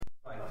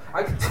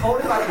I could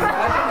totally like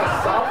imagine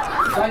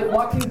myself like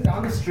walking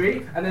down the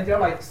street, and then there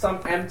are like some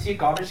empty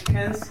garbage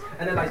cans,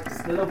 and then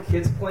like little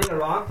kids playing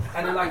around,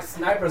 and then like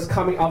snipers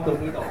coming out the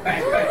window.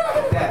 Bang, bang,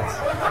 I'm dead.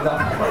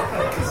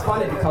 It's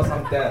funny because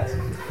I'm dead.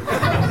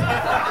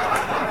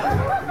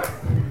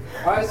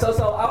 Alright, so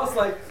I was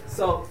like,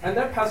 and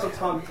then Pastor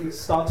Tom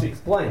started to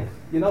explain,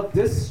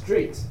 this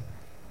street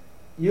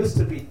used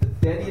to be the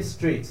deadliest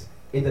street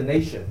in the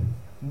nation.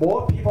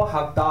 More people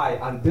have died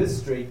on this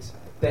street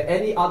than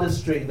any other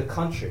street in the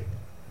country.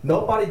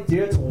 Nobody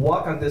dared to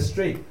walk on this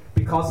street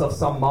because of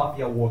some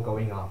mafia war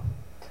going on.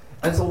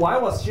 And so while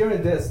I was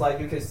hearing this, like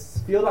you can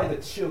feel like the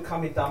chill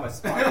coming down my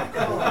spine.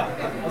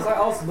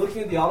 I was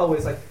looking the other way,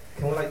 it's like,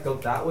 can we like go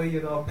that way,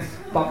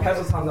 But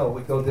Pastor Tom, no,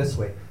 we go this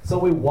way. So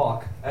we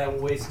walk and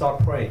we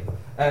start praying.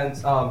 And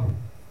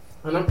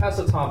then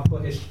Pastor Tom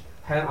put his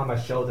hand on my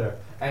shoulder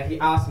and he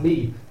asked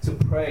me to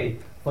pray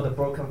for the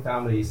broken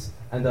families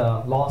and the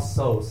lost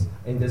souls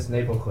in this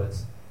neighborhood.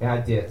 And I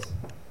did.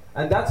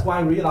 And that's when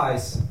I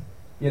realized,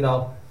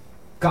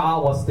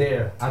 God was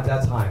there at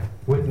that time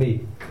with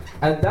me.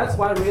 And that's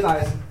when I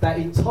realized that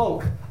it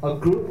took a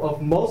group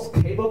of most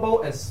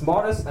capable and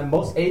smartest and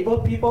most able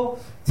people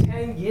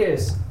 10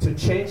 years to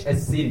change a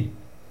city.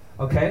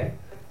 Okay?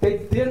 They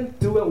did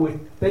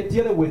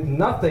it with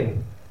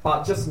nothing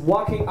but just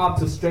walking up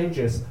to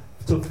strangers,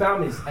 to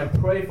families, and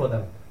pray for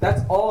them.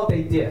 That's all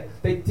they did.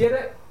 They did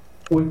it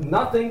with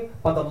nothing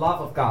but the love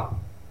of God.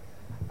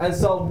 And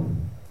so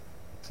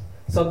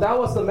that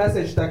was the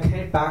message that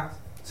came back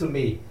to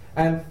me.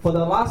 And for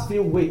the last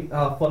few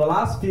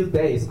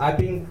days, I've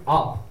been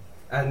up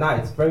at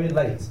night, very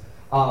late,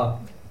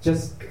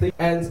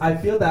 and I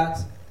feel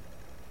that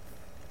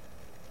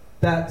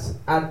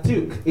at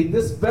Duke, in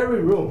this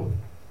very room,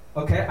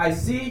 okay, I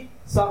see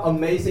some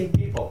amazing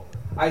people.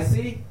 I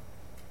see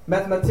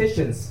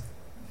mathematicians,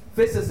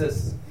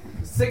 physicists,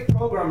 SIG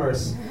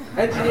programmers,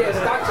 engineers,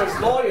 doctors,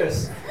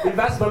 lawyers,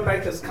 investment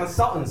bankers,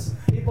 consultants,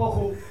 people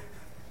who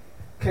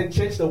can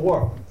change the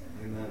world.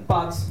 Amen.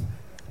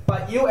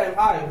 But you and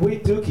I, we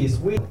Dukies,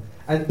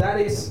 and that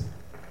is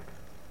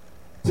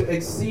to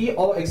exceed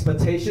all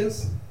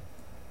expectations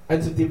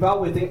and to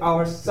develop within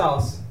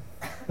ourselves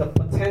the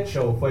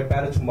potential for a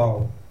better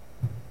tomorrow.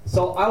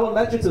 So I would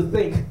let you to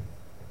think,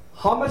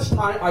 how much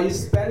time are you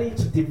spending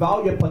to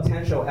develop your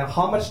potential, and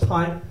how much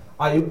time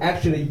are you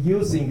actually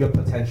using your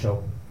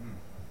potential?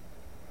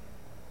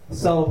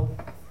 So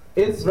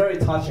it's very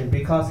touching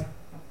because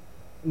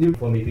new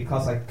for me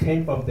because I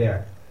came from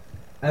there.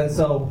 And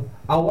so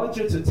I want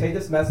you to take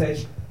this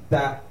message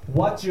that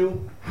what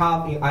you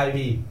have in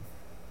IB,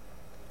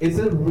 is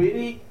it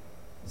really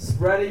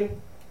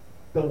spreading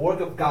the work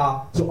of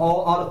God to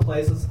all other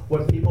places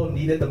where people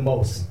need it the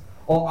most?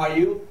 Or are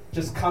you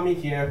just coming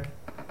here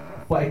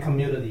for a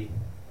community?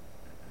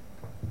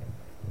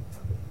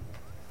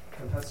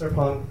 Can Pastor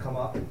Pong come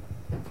up? Perry,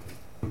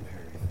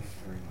 thank you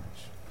very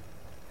much.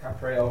 Can I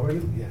pray over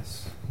you?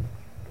 Yes.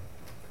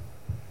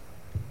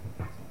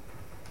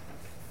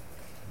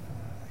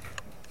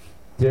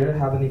 Dear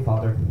Heavenly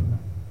Father,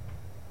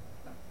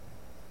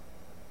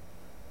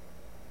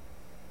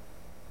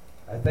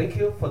 I thank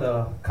you for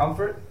the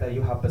comfort that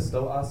you have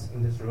bestowed us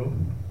in this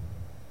room.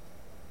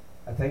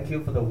 I thank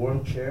you for the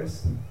warm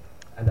chairs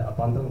and the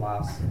abundant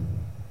laughs.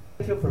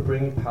 Thank you for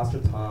bringing Pastor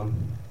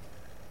Tom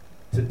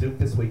to Duke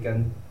this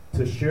weekend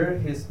to share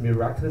his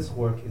miraculous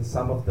work in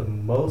some of the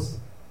most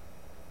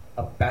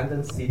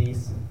abandoned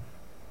cities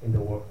in the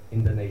world,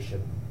 in the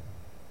nation.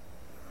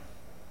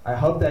 I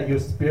hope that your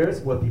spirits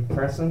will be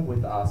present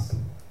with us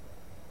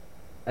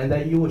and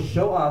that you will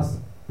show us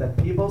that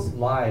people's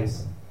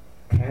lives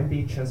can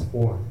be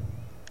transformed.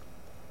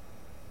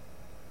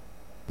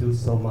 Do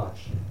so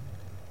much.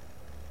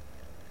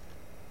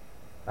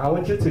 I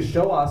want you to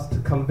show us, to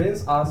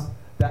convince us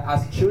that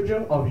as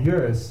children of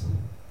yours,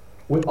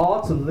 we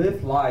ought to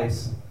live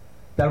lives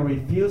that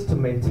refuse to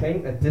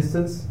maintain a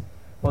distance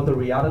from the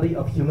reality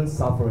of human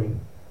suffering,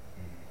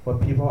 where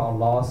people are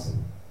lost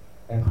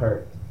and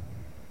hurt.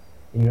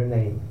 In your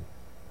name,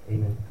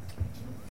 amen.